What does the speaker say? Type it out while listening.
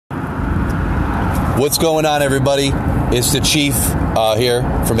What's going on, everybody? It's the Chief here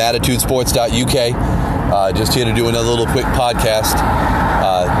from AttitudeSports.uk. Just here to do another little quick podcast.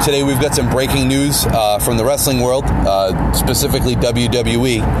 Today we've got some breaking news from the wrestling world, specifically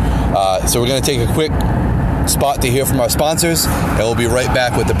WWE. So we're going to take a quick spot to hear from our sponsors, and we'll be right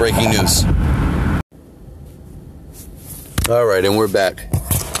back with the breaking news. All right, and we're back.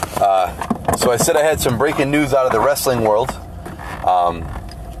 So I said I had some breaking news out of the wrestling world.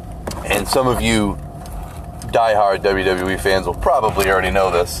 And some of you diehard WWE fans will probably already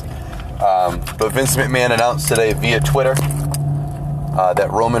know this. But Vince McMahon announced today via Twitter that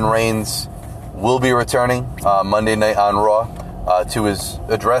Roman Reigns will be returning Monday night on Raw to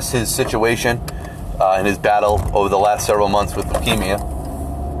address his situation and his battle over the last several months with leukemia.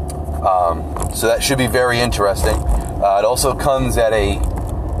 So that should be very interesting. It also comes at a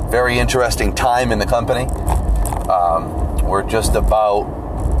very interesting time in the company. We're just about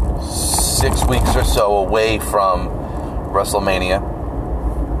 6 weeks or so away from WrestleMania.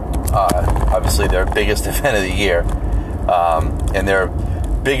 Obviously their biggest event of the year. And their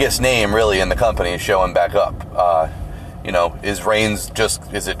biggest name really in the company is showing back up. Is Reigns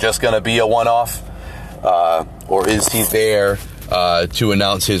is it just going to be a one-off? Or is he there to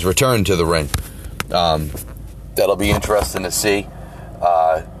announce his return to the ring? That'll be interesting to see.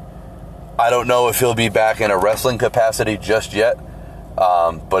 I don't know if he'll be back in a wrestling capacity just yet.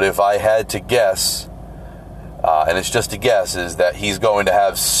 But if I had to guess, and it's just a guess, is that he's going to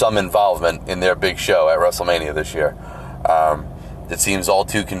have some involvement in their big show at WrestleMania this year. It seems all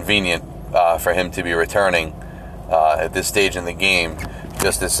too convenient for him to be returning at this stage in the game,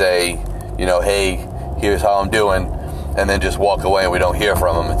 just to say, hey, here's how I'm doing, and then just walk away and we don't hear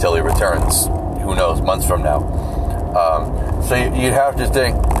from him until he returns. Who knows, months from now. So you'd have to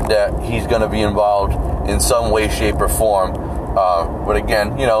think that he's going to be involved in some way, shape, or form. But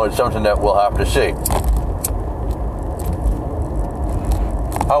again, it's something that we'll have to see.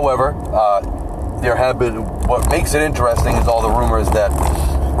 However, what makes it interesting is all the rumors that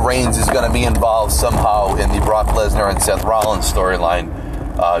Reigns is going to be involved somehow in the Brock Lesnar and Seth Rollins storyline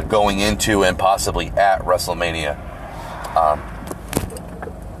going into and possibly at WrestleMania.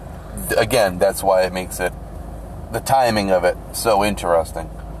 Again, that's why it makes the timing of it so interesting.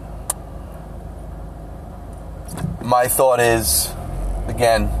 My thought is,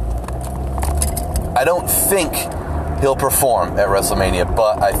 again, I don't think he'll perform at WrestleMania,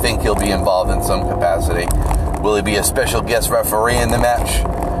 but I think he'll be involved in some capacity. Will he be a special guest referee in the match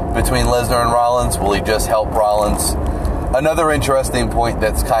between Lesnar and Rollins? Will he just help Rollins? Another interesting point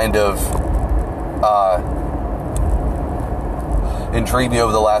that's kind of intrigued me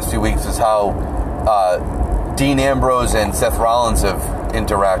over the last few weeks is how Dean Ambrose and Seth Rollins have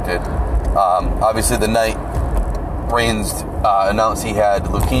interacted. Obviously, the night Reigns announced he had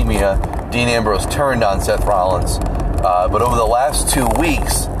leukemia, Dean Ambrose turned on Seth Rollins. But over the last 2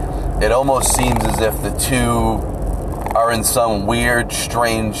 weeks, it almost seems as if the two are in some weird,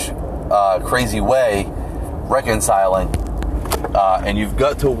 strange, crazy way reconciling. And you've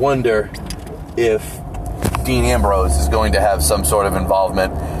got to wonder if Dean Ambrose is going to have some sort of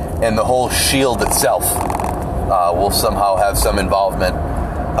involvement, and the whole Shield itself will somehow have some involvement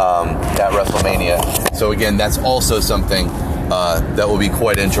at WrestleMania. So again, that's also something that will be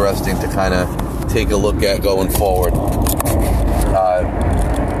quite interesting to kind of take a look at going forward.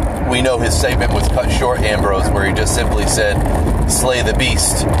 We know his segment was cut short, Ambrose, where he just simply said, "Slay the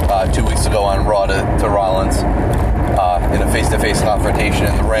Beast," 2 weeks ago on Raw to Rollins in a face-to-face confrontation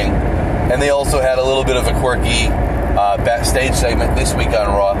in the ring. And they also had a little bit of a quirky backstage segment this week on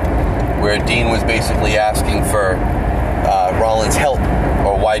Raw, where Dean was basically asking for Rollins' help,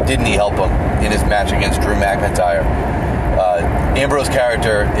 or why didn't he help him in his match against Drew McIntyre. Ambrose's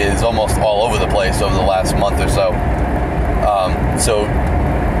character is almost all over the place over the last month or so. So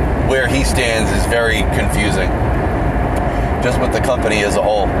where he stands is very confusing, just with the company as a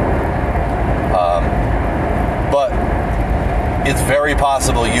whole. But it's very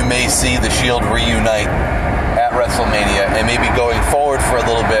possible you may see the Shield reunite at WrestleMania, and maybe going forward for a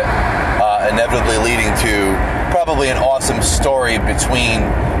little bit, inevitably leading to probably an awesome story between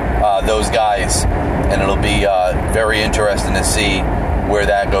those guys, and it'll be very interesting to see where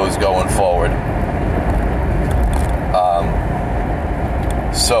that goes going forward.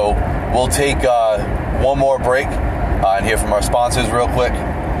 So we'll take one more break and hear from our sponsors real quick,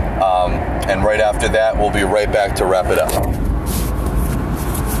 and right after that we'll be right back to wrap it up.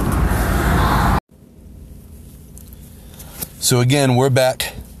 So again, we're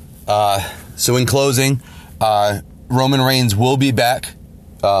back. So in closing, Roman Reigns will be back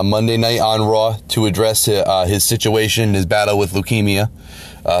Monday night on Raw to address his situation, his battle with leukemia.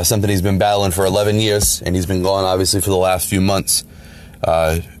 something he's been battling for 11 years, and he's been gone obviously for the last few months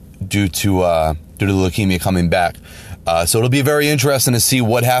due to the leukemia coming back. So it'll be very interesting to see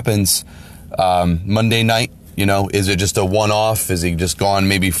what happens Monday night. You know, is it just a one-off? Is he just gone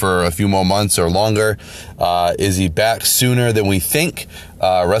maybe for a few more months or longer? Is he back sooner than we think?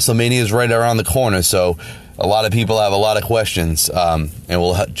 WrestleMania is right around the corner, so a lot of people have a lot of questions, and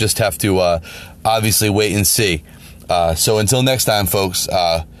we'll just have to obviously wait and see. So until next time, folks,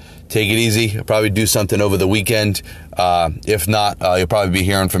 take it easy. I'll probably do something over the weekend. If not, you'll probably be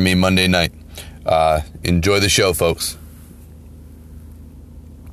hearing from me Monday night. Enjoy the show, folks.